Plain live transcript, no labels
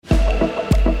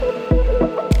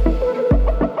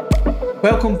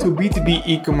Welcome to B2B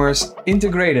E-commerce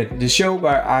Integrated, the show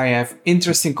where I have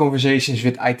interesting conversations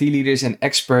with IT leaders and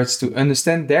experts to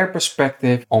understand their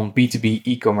perspective on B2B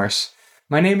e-commerce.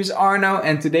 My name is Arno,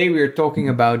 and today we are talking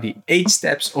about the 8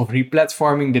 steps of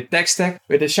replatforming the tech stack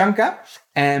with Eshanka.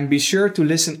 And be sure to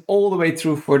listen all the way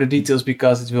through for the details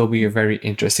because it will be a very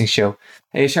interesting show.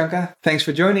 Hey Eshanka, thanks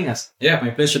for joining us. Yeah,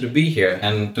 my pleasure to be here.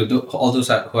 And to all those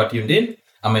who are tuned in,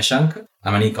 I'm Eshanka.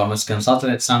 I'm an e-commerce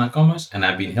consultant at Sana Commerce, and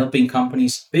I've been helping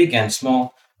companies, big and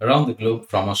small, around the globe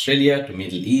from Australia to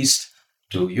Middle East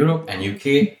to Europe and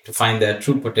UK to find their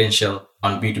true potential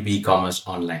on B2B e-commerce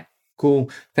online. Cool.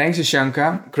 Thanks,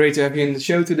 Eshanka. Great to have you in the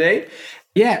show today.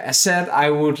 Yeah, as said, I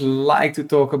would like to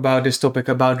talk about this topic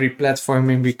about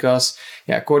replatforming because,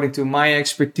 according to my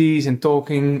expertise and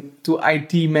talking to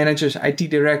IT managers, IT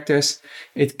directors,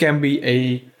 it can be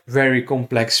a very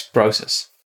complex process.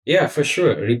 Yeah, for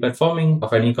sure. Replatforming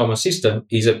of an e-commerce system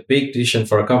is a big decision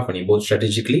for a company, both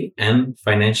strategically and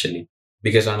financially.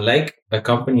 Because unlike a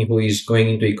company who is going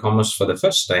into e-commerce for the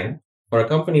first time, for a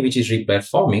company which is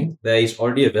replatforming, there is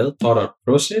already a well thought out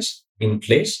process in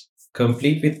place,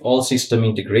 complete with all system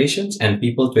integrations and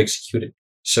people to execute it.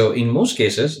 So in most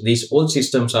cases, these old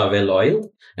systems are well oiled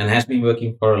and has been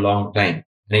working for a long time.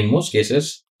 And in most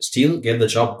cases, still get the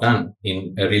job done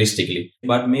realistically,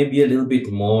 but maybe a little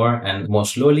bit more and more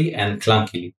slowly and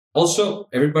clunkily. Also,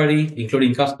 everybody,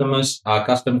 including customers, are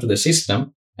accustomed to the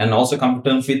system and also come to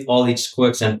terms with all its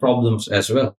quirks and problems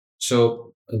as well.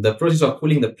 So the process of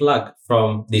pulling the plug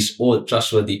from this old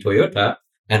trustworthy Toyota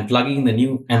and plugging the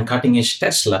new and cutting edge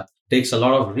Tesla takes a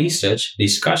lot of research,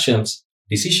 discussions,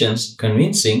 decisions,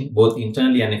 convincing both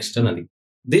internally and externally.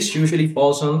 This usually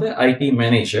falls on the IT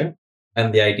manager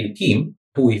and the IT team,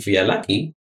 who, if we are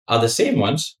lucky, are the same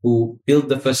ones who built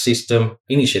the first system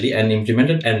initially and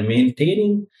implemented and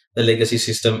maintaining the legacy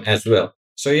system as well.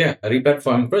 So a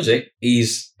replatforming project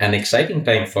is an exciting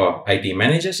time for IT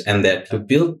managers and that to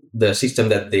build the system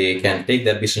that they can take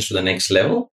their business to the next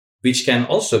level, which can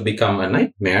also become a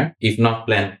nightmare if not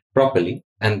planned properly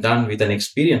and done with an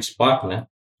experienced partner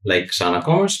like Sana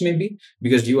Commerce maybe,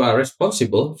 because you are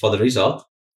responsible for the result,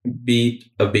 be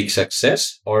it a big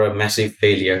success or a massive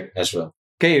failure as well.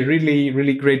 Okay, really,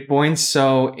 really great points.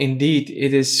 So indeed,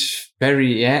 it is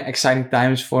very exciting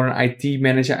times for an IT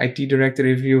manager, IT director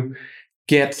if you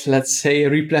get, let's say, a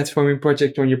replatforming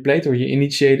project on your plate or you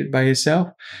initiate it by yourself.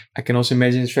 I can also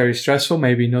imagine it's very stressful.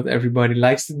 Maybe not everybody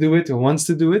likes to do it or wants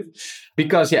to do it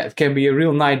because, it can be a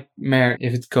real nightmare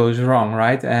if it goes wrong,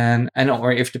 right? And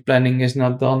or if the planning is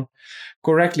not done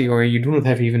correctly or you do not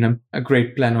have even a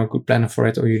great plan or a good plan for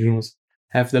it or you do not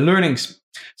have the learnings.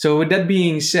 So with that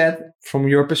being said, from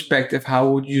your perspective, how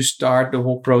would you start the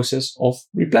whole process of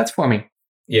replatforming?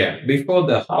 Yeah, before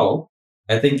the how,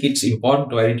 I think it's important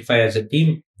to identify as a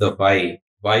team the why.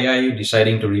 Why are you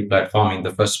deciding to replatform in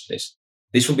the first place?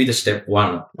 This would be the step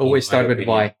one. Always start with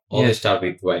why. Always start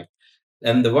with why.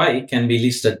 And the why can be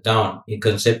listed down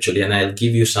conceptually, and I'll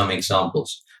give you some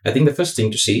examples. I think the first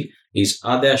thing to see is,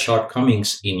 are there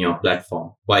shortcomings in your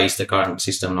platform? Why is the current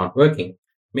system not working?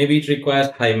 Maybe it requires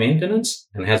high maintenance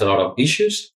and has a lot of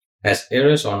issues, has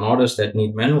errors on orders that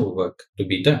need manual work to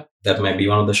be done. That might be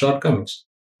one of the shortcomings.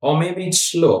 Or maybe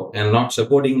it's slow and not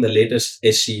supporting the latest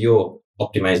SEO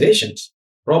optimizations.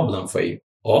 Problem for you.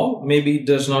 Or maybe it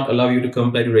does not allow you to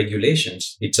comply to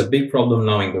regulations. It's a big problem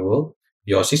now in the world.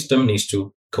 Your system needs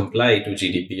to comply to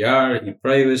GDPR,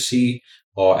 e-privacy,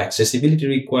 or accessibility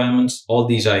requirements. All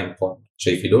these are important. So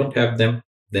if you don't have them,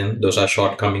 then those are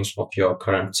shortcomings of your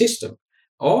current system.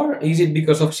 Or is it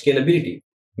because of scalability?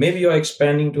 Maybe you're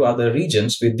expanding to other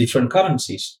regions with different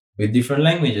currencies, with different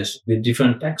languages, with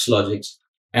different tax logics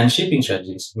and shipping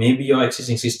strategies. Maybe your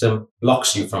existing system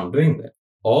blocks you from doing that.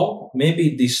 Or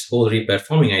maybe this whole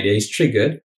replatforming idea is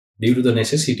triggered due to the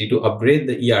necessity to upgrade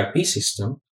the ERP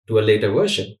system to a later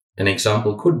version. An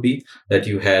example could be that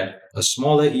you had a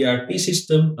smaller ERP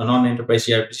system, a non-enterprise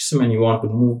ERP system, and you want to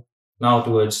move now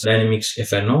towards Dynamics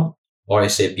F&O or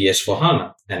SAP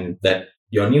S4HANA, and that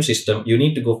your new system, you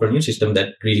need to go for a new system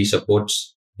that really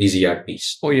supports these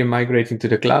ERPs. Or you're migrating to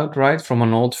the cloud, right? From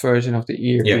an old version of the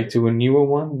ERP to a newer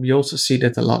one. We also see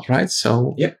that a lot, right?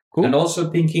 So, cool. And also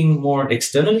thinking more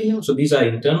externally now. So these are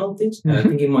internal things.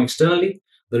 Thinking more externally,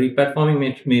 the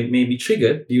replatforming may be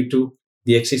triggered due to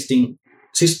the existing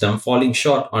system falling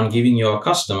short on giving your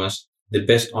customers the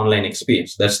best online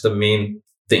experience. That's the main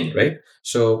thing, right?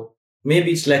 So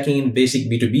maybe it's lacking in basic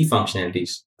B2B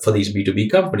functionalities for these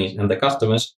B2B companies, and the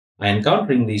customers are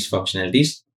encountering these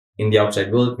functionalities in the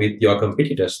outside world with your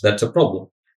competitors. That's a problem.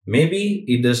 Maybe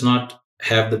it does not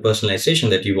have the personalization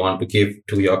that you want to give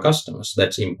to your customers.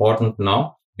 That's important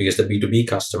now because the B2B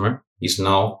customer is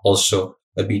now also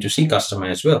a B2C customer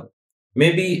as well.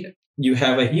 Maybe you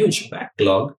have a huge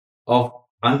backlog of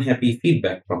unhappy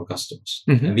feedback from customers,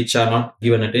 and which are not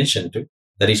given attention to.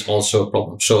 That is also a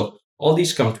problem. So all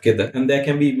these come together, and there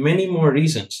can be many more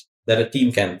reasons that a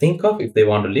team can think of if they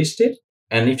want to list it.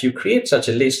 And if you create such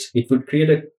a list, it would create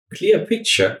a clear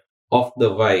picture of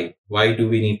the why. Why do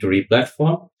we need to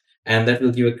replatform? And that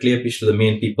will give a clear picture to the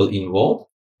main people involved.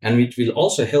 And it will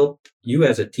also help you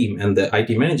as a team and the IT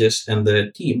managers and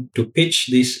the team to pitch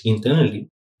this internally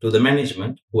to the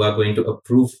management who are going to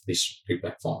approve this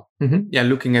replatform. Yeah,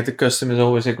 looking at the customer is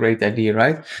always a great idea,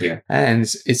 right? Yeah. And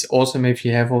it's awesome if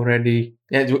you have already,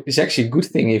 it's actually a good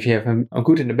thing if you have a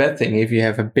good and a bad thing, if you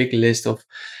have a big list of,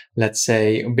 let's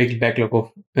say, a big backlog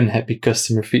of unhappy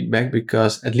customer feedback,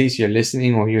 because at least you're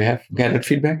listening or you have gathered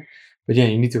feedback. But yeah,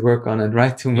 you need to work on it,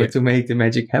 right? To make the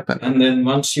magic happen. And then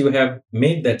once you have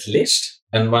made that list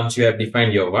and once you have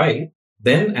defined your why,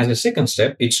 then as a second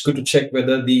step, it's good to check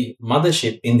whether the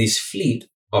mothership in this fleet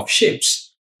of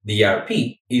ships, the ERP,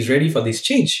 is ready for this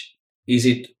change. Is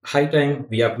it high time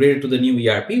we upgrade to the new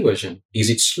ERP version?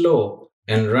 Is it slow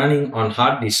and running on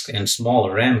hard disk and small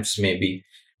RAMs maybe,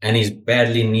 and is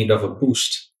badly in need of a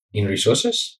boost in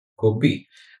resources? Could be.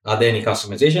 Are there any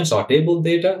customizations or table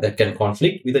data that can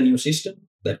conflict with a new system?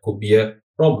 That could be a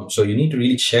problem. So you need to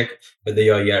really check whether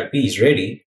your ERP is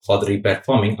ready for the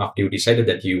replatforming after you decided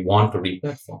that you want to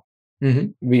replatform.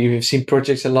 We've seen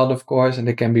projects a lot, of course, and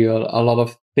there can be a lot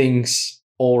of things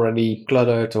already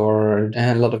cluttered or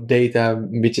a lot of data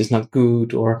which is not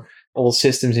good, or all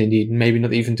systems indeed, maybe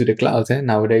not even to the cloud.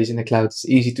 Nowadays in the cloud, it's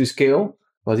easy to scale.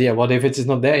 But yeah, what if it's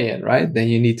not there yet, right? Then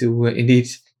you need to indeed,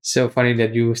 so funny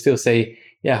that you still say,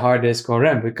 hard disk or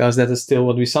RAM, because that is still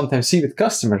what we sometimes see with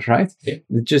customers, right? Yeah.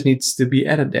 It just needs to be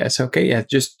added there. So,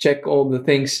 just check all the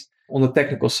things on the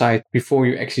technical side before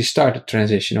you actually start the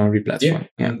transition or replatform.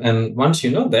 Yeah. And once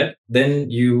you know that, then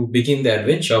you begin the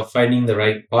adventure of finding the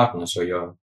right partner. So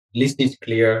your list is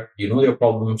clear, you know your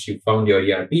problems, you found your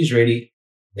ERP is ready,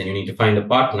 then you need to find a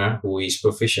partner who is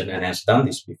proficient and has done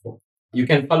this before. You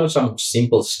can follow some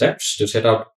simple steps to set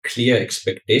out clear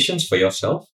expectations for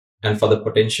yourself and for the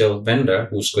potential vendor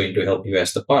who's going to help you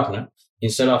as the partner,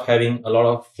 instead of having a lot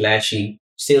of flashy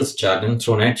sales jargon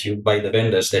thrown at you by the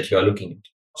vendors that you are looking at.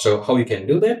 So how you can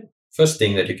do that? First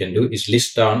thing that you can do is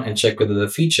list down and check whether the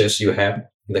features you have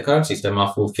in the current system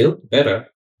are fulfilled better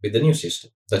with the new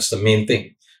system. That's the main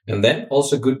thing. And then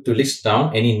also good to list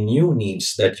down any new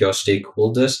needs that your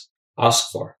stakeholders ask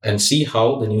for and see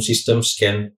how the new systems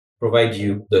can provide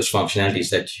you those functionalities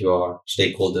that your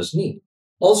stakeholders need.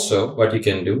 Also, what you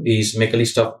can do is make a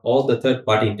list of all the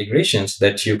third-party integrations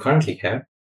that you currently have,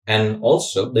 and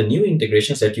also the new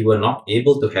integrations that you were not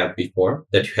able to have before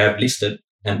that you have listed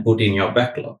and put in your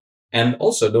backlog. And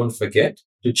also don't forget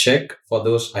to check for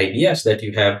those ideas that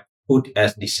you have put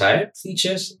as desired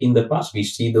features in the past. We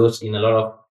see those in a lot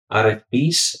of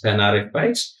RFPs and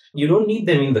RFIs. You don't need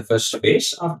them in the first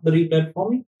phase of the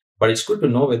replatforming, but it's good to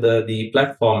know whether the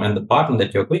platform and the partner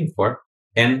that you're going for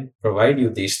can provide you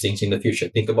these things in the future.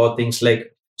 Think about things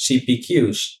like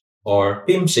CPQs or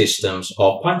PIM systems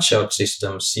or punch-out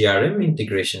systems, CRM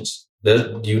integrations.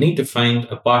 You need to find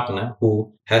a partner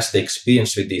who has the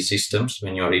experience with these systems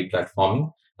when you're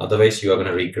replatforming. Otherwise, you are going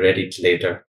to regret it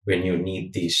later when you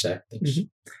need these things.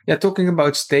 Yeah, talking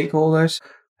about stakeholders,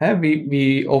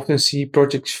 we often see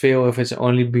projects fail if it's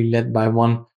only be led by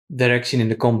one direction in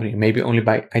the company, maybe only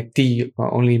by IT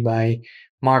or only by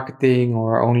marketing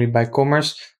or only by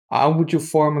commerce. How would you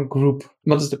form a group?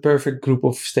 What is the perfect group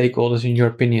of stakeholders in your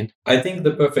opinion? I think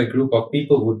the perfect group of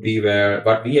people would be where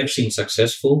what we have seen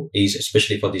successful is,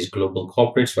 especially for these global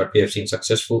corporates, what we have seen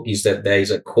successful is that there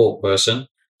is a core person,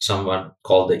 someone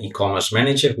called the e-commerce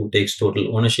manager who takes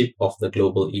total ownership of the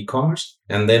global e-commerce,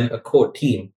 and then a core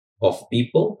team of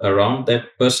people around that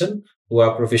person who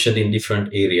are proficient in different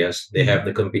areas. They have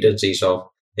the competencies of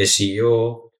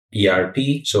SEO, ERP.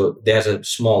 So there's a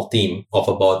small team of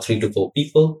about 3 to 4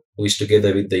 people who is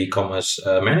together with the e-commerce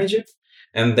manager.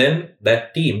 And then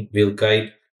that team will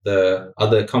guide the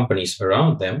other companies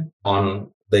around them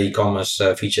on the e-commerce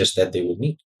features that they will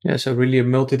need. Yeah, so really a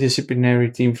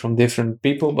multidisciplinary team from different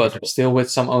people, but still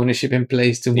with some ownership in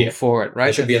place to move forward, right?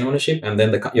 There should be an ownership, and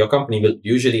then your company will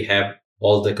usually have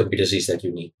all the competencies that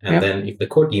you need. And then if the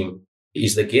core team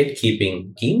is the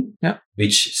gatekeeping team,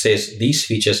 which says these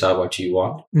features are what you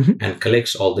want and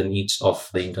collects all the needs of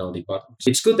the internal departments.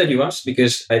 It's good that you asked,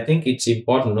 because I think it's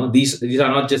important. No? These are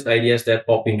not just ideas that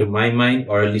pop into my mind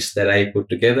or a list that I put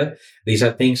together. These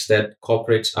are things that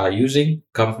corporates are using.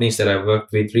 Companies that I've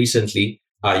worked with recently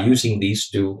are using these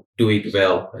to do it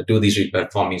well, do these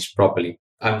replatformings properly.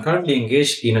 I'm currently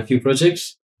engaged in a few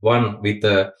projects. One with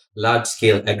a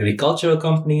large-scale agricultural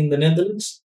company in the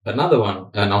Netherlands. Another one,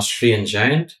 an Austrian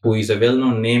giant who is a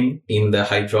well-known name in the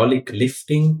hydraulic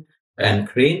lifting and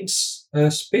cranes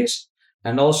space.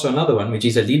 And also another one, which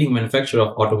is a leading manufacturer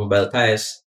of automobile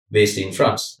tires based in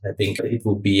France. I think it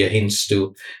would be a hint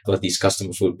to what these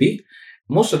customers would be.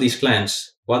 Most of these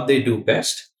clients, what they do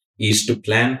best is to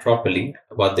plan properly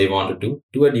what they want to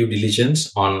do a due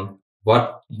diligence on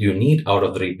what you need out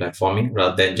of the replatforming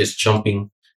rather than just jumping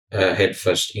head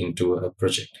first into a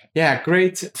project. Yeah,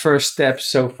 great first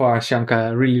steps so far,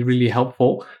 Shanka. Really, really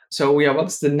helpful. So yeah,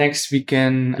 what's the next we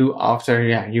can do after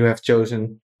you have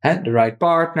chosen the right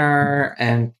partner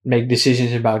and make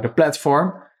decisions about the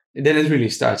platform? Then it really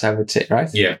starts, I would say, right?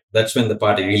 Yeah, that's when the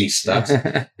party really starts.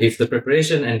 If the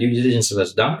preparation and due diligence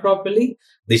was done properly,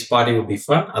 this party would be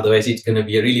fun. Otherwise, it's going to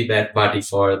be a really bad party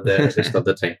for the rest of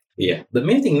the time. Yeah. The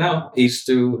main thing now is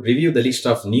to review the list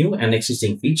of new and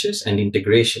existing features and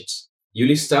integrations. You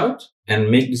listed out and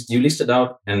made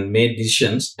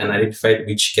decisions and identified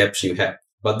which gaps you have.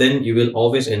 But then you will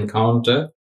always encounter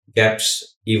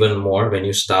gaps even more when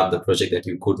you start the project that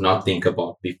you could not think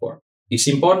about before. It's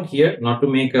important here not to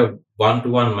make a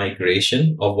one-to-one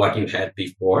migration of what you had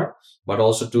before, but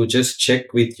also to just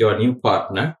check with your new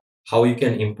partner how you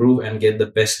can improve and get the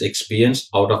best experience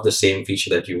out of the same feature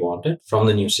that you wanted from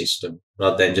the new system,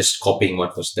 rather than just copying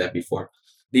what was there before.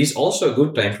 This is also a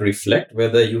good time to reflect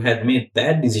whether you had made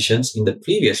bad decisions in the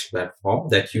previous platform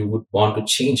that you would want to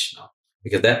change now,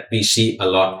 because that we see a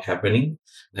lot happening.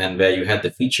 And where you had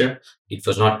the feature, it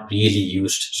was not really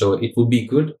used. So it would be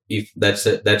good if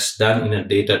that's done in a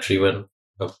data-driven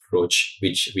approach,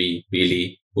 which we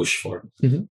really push for.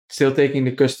 Mm-hmm. Still taking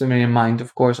the customer in mind,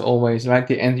 of course, always, right?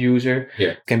 The end user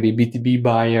can be B2B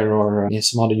buyer or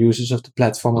some other users of the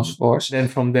platform, of course. Then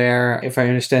from there, if I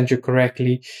understand you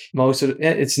correctly, most of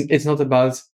it's not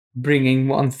about bringing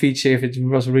one feature. If it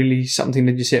was really something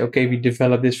that you say, okay, we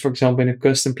developed this, for example, in a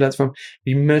custom platform,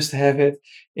 we must have it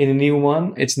in a new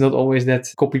one. It's not always that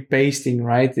copy pasting,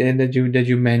 right? And that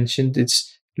you mentioned.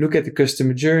 It's look at the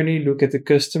customer journey, look at the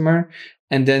customer,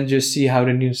 and then just see how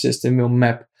the new system will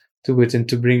map to it and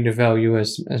to bring the value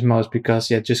as most, because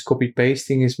just copy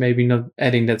pasting is maybe not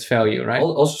adding that value, right?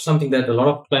 Also something that a lot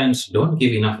of clients don't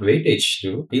give enough weightage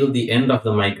to till the end of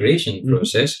the migration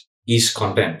process is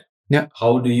content. Yeah.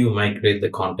 How do you migrate the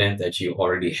content that you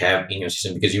already have in your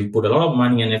system? Because you put a lot of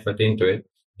money and effort into it.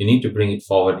 You need to bring it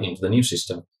forward into the new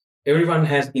system. Everyone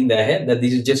has in their head that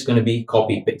this is just going to be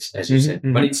copy paste, as you said,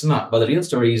 but it's not. But the real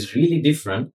story is really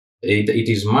different. It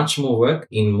is much more work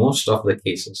in most of the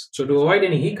cases. So to avoid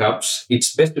any hiccups,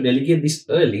 it's best to delegate this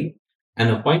early and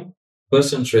appoint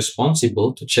persons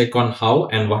responsible to check on how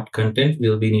and what content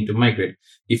will be need to migrate.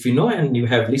 If you know and you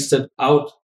have listed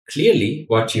out clearly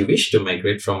what you wish to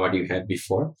migrate from what you had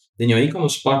before, then your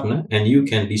e-commerce partner and you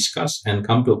can discuss and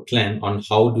come to a plan on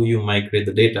how do you migrate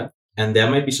the data. And there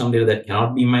might be some data that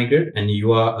cannot be migrated, and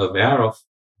you are aware of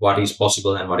what is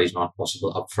possible and what is not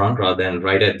possible upfront rather than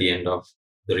right at the end of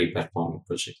the replatforming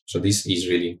project. So this is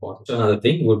really important. So another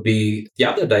thing would be the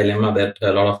other dilemma that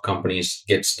a lot of companies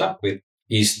get stuck with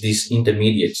is this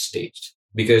intermediate stage.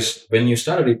 Because when you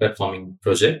start a replatforming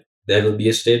project, there will be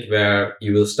a state where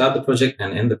you will start the project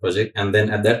and end the project. And then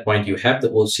at that point, you have the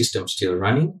old system still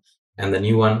running and the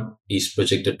new one is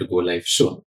projected to go live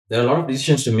soon. There are a lot of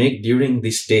decisions to make during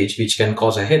this stage, which can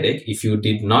cause a headache if you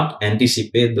did not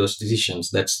anticipate those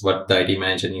decisions. That's what the IT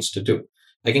manager needs to do.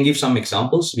 I can give some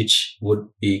examples which would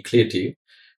be clear to you.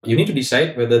 You need to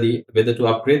decide whether to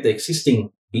upgrade the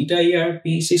existing beta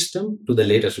ERP system to the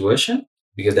latest version,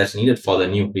 because that's needed for the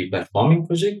new replatforming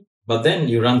project. But then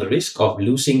you run the risk of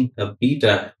losing a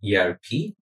beta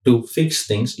ERP to fix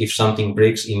things if something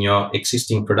breaks in your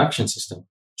existing production system.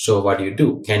 So what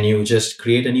do? Can you just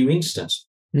create a new instance?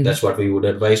 That's what we would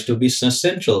advise to Business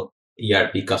Central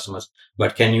ERP customers.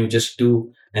 But can you just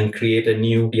do and create a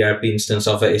new ERP instance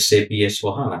of a SAP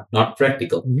S/4HANA? Not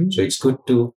practical. So it's good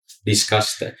to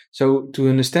discuss that. So to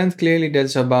understand clearly,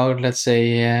 that's about, let's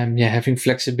say, having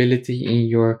flexibility in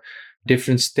your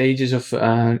different stages of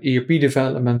ERP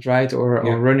development, right? Or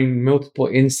running multiple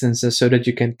instances so that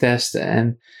you can test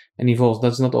and evolve.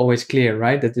 That's not always clear,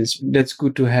 right? That's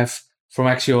good to have from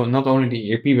actual, not only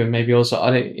the ERP, but maybe also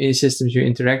other systems you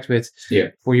interact with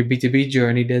for your B2B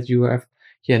journey, that you have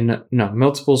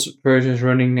multiple versions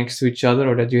running next to each other,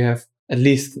 or that you have at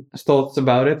least thoughts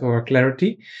about it or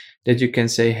clarity, that you can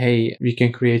say, hey, we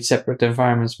can create separate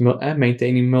environments,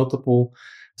 maintaining multiple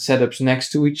setups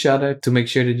next to each other to make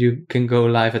sure that you can go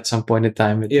live at some point in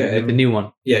time with the new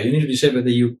one. Yeah, you need to decide whether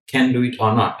you can do it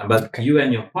or not. But you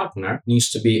and your partner needs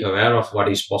to be aware of what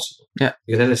is possible. Yeah.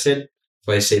 Because as I said,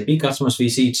 For SAP customers, we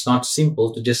see it's not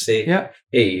simple to just say, Yeah.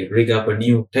 hey, rig up a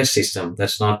new test system.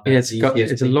 That's not Yeah, the easiest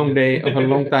it's a thing long to day do. of a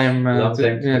long time, Long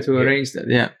time to yeah. arrange that.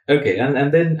 Yeah. Okay,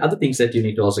 and then other things that you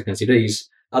need to also consider is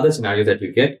other scenario that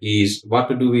you get is what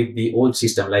to do with the old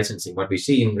system licensing. What we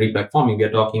see in replatforming, we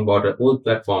are talking about an old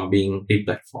platform being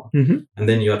replatformed. Mm-hmm. And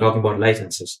then you are talking about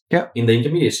licenses. Yeah. In the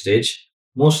intermediate stage,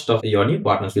 most of your new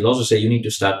partners will also say you need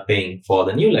to start paying for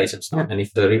the new license now. Yeah. And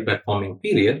if the replatforming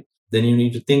period, then you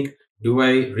need to think, do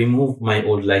I remove my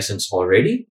old license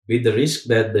already with the risk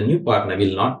that the new partner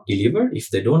will not deliver? If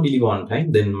they don't deliver on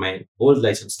time, then my old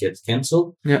license gets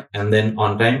cancelled. Yeah. And then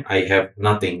on time, I have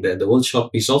nothing. The old shop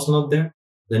is also not there.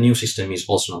 The new system is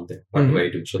also not there. What do I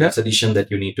do? So that's a decision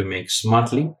that you need to make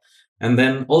smartly. And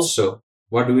then also,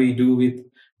 what do we do with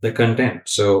the content?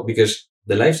 So because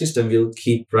the live system will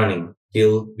keep running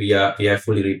till we have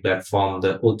fully replatformed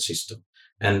the old system.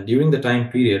 And during the time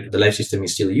period, the live system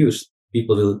is still used.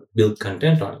 People will build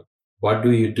content on it. What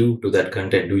do you do to that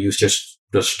content? Do you just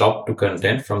stop to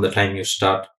content from the time you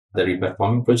start the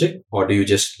replatforming project, or do you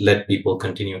just let people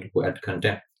continue to add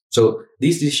content? So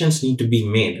these decisions need to be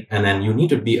made, and then you need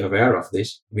to be aware of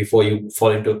this before you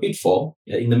fall into a pitfall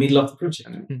in the middle of the project.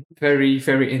 Very,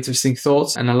 very interesting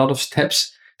thoughts and a lot of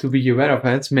steps to be aware of.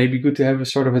 It's maybe good to have a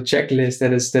sort of a checklist.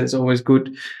 That is always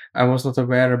good. I was not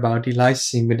aware about the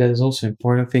licensing, but that is also an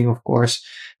important thing, of course.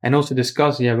 And also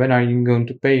discuss, when are you going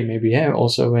to pay? Maybe,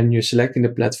 also when you're selecting the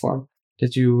platform,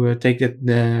 that you take that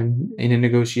in a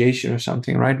negotiation or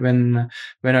something, right? When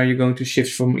are you going to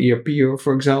shift from ERP, or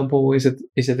for example, is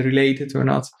it related or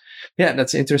not? Yeah,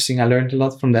 that's interesting. I learned a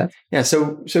lot from that. Yeah,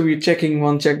 so we're checking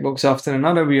one checkbox after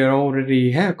another. We are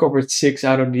already covered 6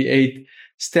 out of the 8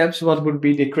 steps. What would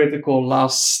be the critical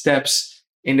last steps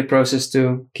in the process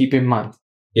to keep in mind?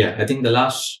 Yeah, I think the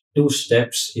last 2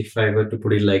 steps, if I were to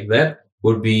put it like that,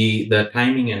 would be the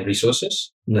timing and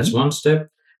resources. Mm-hmm. That's one step.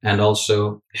 And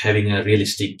also having a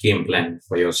realistic game plan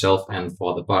for yourself and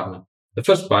for the partner. The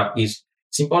first part is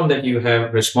it's important that you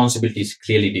have responsibilities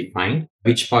clearly defined,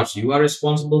 which parts you are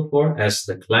responsible for as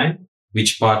the client,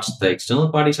 which parts the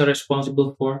external parties are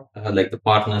responsible for, like the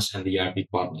partners and the ERP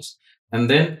partners. And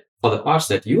then for the parts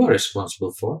that you are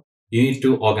responsible for, you need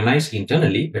to organize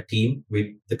internally a team with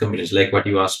the competence, like what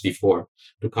you asked before,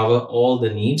 to cover all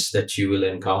the needs that you will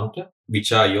encounter,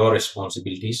 which are your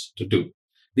responsibilities to do.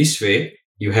 This way,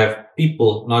 you have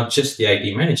people, not just the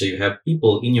IT manager, you have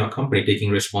people in your company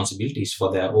taking responsibilities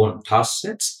for their own task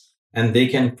sets, and they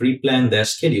can pre-plan their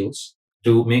schedules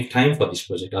to make time for this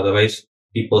project. Otherwise,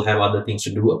 people have other things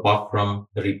to do apart from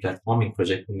the replatforming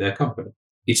project in their company.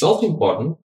 It's also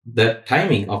important that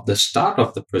timing of the start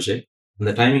of the project and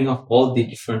the timing of all the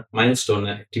different milestone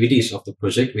activities of the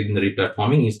project within the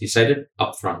replatforming is decided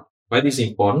upfront. Why this is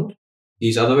important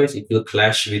is otherwise it will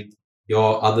clash with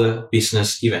your other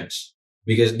business events.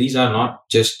 Because these are not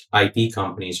just IT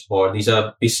companies, or these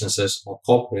are businesses or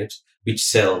corporates which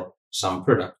sell some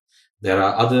product. There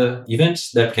are other events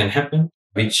that can happen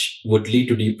which would lead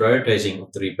to deprioritizing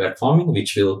of the replatforming,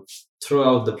 which will throw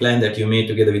out the plan that you made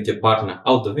together with your partner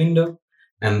out the window.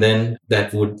 And then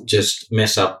that would just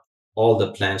mess up all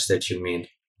the plans that you made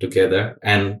together.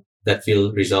 And that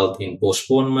will result in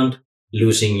postponement,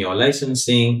 losing your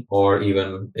licensing, or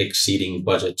even exceeding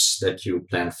budgets that you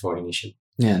planned for initially.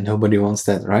 Yeah, nobody wants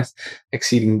that, right?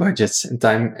 Exceeding budgets and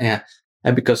time. Yeah.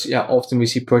 And because, often we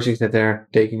see projects that they're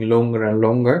taking longer and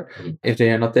longer if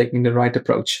they are not taking the right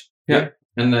approach. Yeah.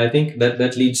 And I think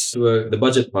that leads to the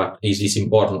budget part is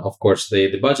important. Of course,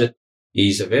 the budget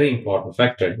is a very important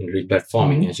factor in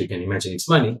replatforming. As you can imagine, it's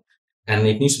money. And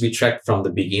it needs to be tracked from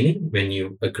the beginning when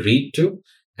you agreed to.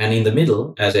 And in the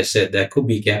middle, as I said, there could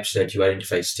be gaps that you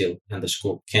identify still and the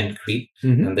scope can creep.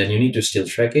 And then you need to still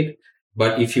track it.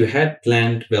 But if you had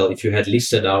planned, if you had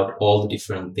listed out all the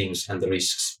different things and the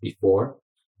risks before,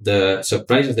 the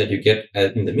surprises that you get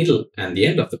in the middle and the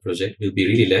end of the project will be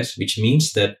really less, which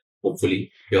means that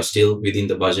hopefully you're still within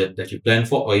the budget that you plan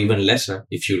for, or even lesser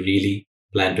if you really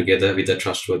plan together with a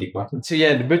trustworthy partner. So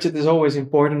the budget is always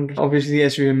important, obviously,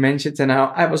 as you mentioned. And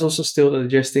I was also still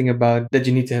adjusting about that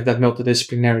you need to have that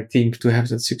multidisciplinary team to have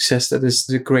that success. That is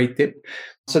a great tip.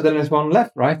 So then there's one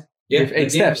left, right? Yeah. With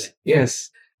 8 steps. Yes.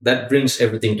 That brings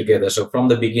everything together. So from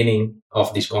the beginning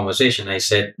of this conversation, I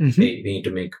said, hey, we need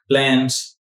to make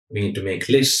plans, we need to make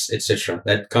lists, etc.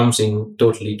 That comes in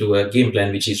totally to a game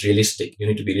plan, which is realistic. You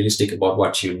need to be realistic about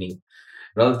what you need.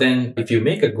 Rather than if you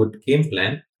make a good game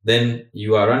plan, then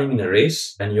you are running in a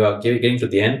race and you are getting to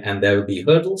the end and there will be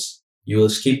hurdles. You will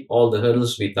skip all the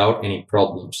hurdles without any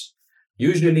problems.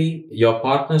 Usually your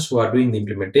partners who are doing the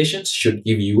implementations should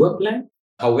give you a plan.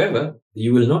 However,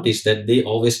 you will notice that they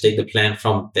always take the plan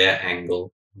from their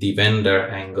angle. the vendor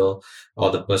angle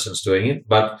or the person's doing it,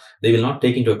 but they will not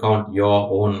take into account your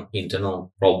own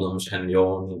internal problems and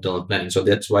your own internal planning. So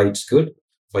that's why it's good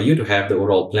for you to have the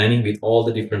overall planning with all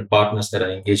the different partners that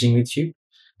are engaging with you.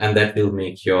 And that will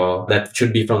make that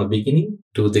should be from the beginning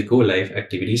to the go live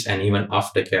activities and even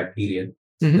aftercare period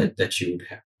that you would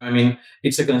have. I mean,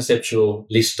 it's a conceptual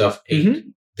list of 8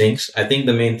 things. I think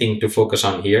the main thing to focus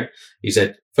on here is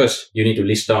that first, you need to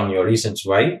list down your reasons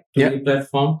why to the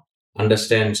platform,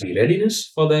 understand the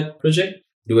readiness for that project,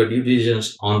 do a due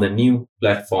diligence on the new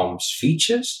platform's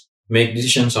features, make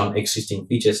decisions on existing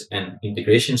features and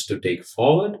integrations to take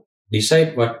forward,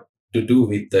 decide what to do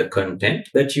with the content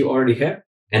that you already have,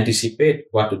 anticipate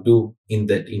what to do in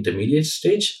that intermediate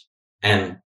stage.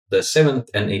 And the 7th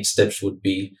and 8th steps would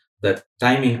be the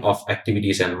timing of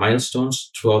activities and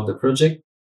milestones throughout the project,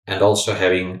 and also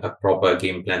having a proper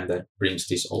game plan that brings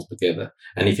this all together.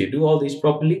 And if you do all these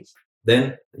properly,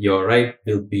 then your ride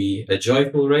will be a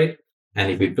joyful ride.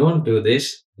 And if you don't do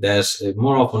this, there's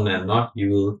more often than not, you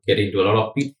will get into a lot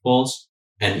of pitfalls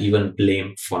and even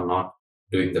blamed for not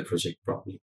doing the project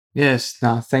properly. Yes,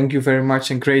 now thank you very much,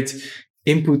 and great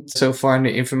input so far in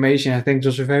the information. I think it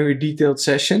was a very detailed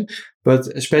session, but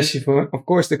especially for, of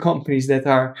course, the companies that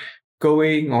are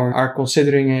going or are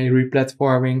considering a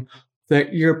replatforming the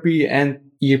ERP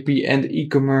and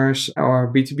e-commerce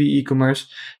or B2B e-commerce,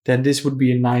 then this would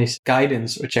be a nice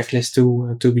guidance or checklist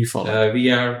to be followed. We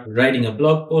are writing a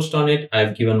blog post on it.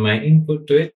 I've given my input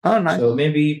to it. Oh, nice. So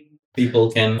maybe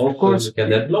people can also look at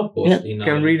that blog post. Yeah,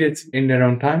 can read it in their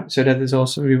own time. So that is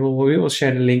also, we will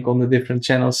share the link on the different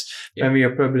channels when we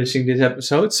are publishing this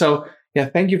episode. So yeah,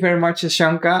 thank you very much,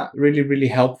 Eshanka. Really, really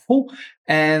helpful.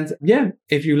 And yeah,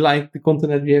 if you like the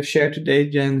content that we have shared today,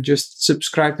 then just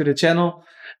subscribe to the channel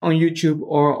on YouTube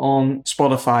or on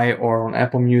Spotify or on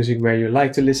Apple Music, where you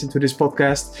like to listen to this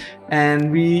podcast.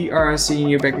 And we are seeing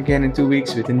you back again in 2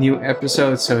 weeks with a new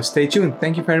episode. So stay tuned.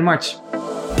 Thank you very much.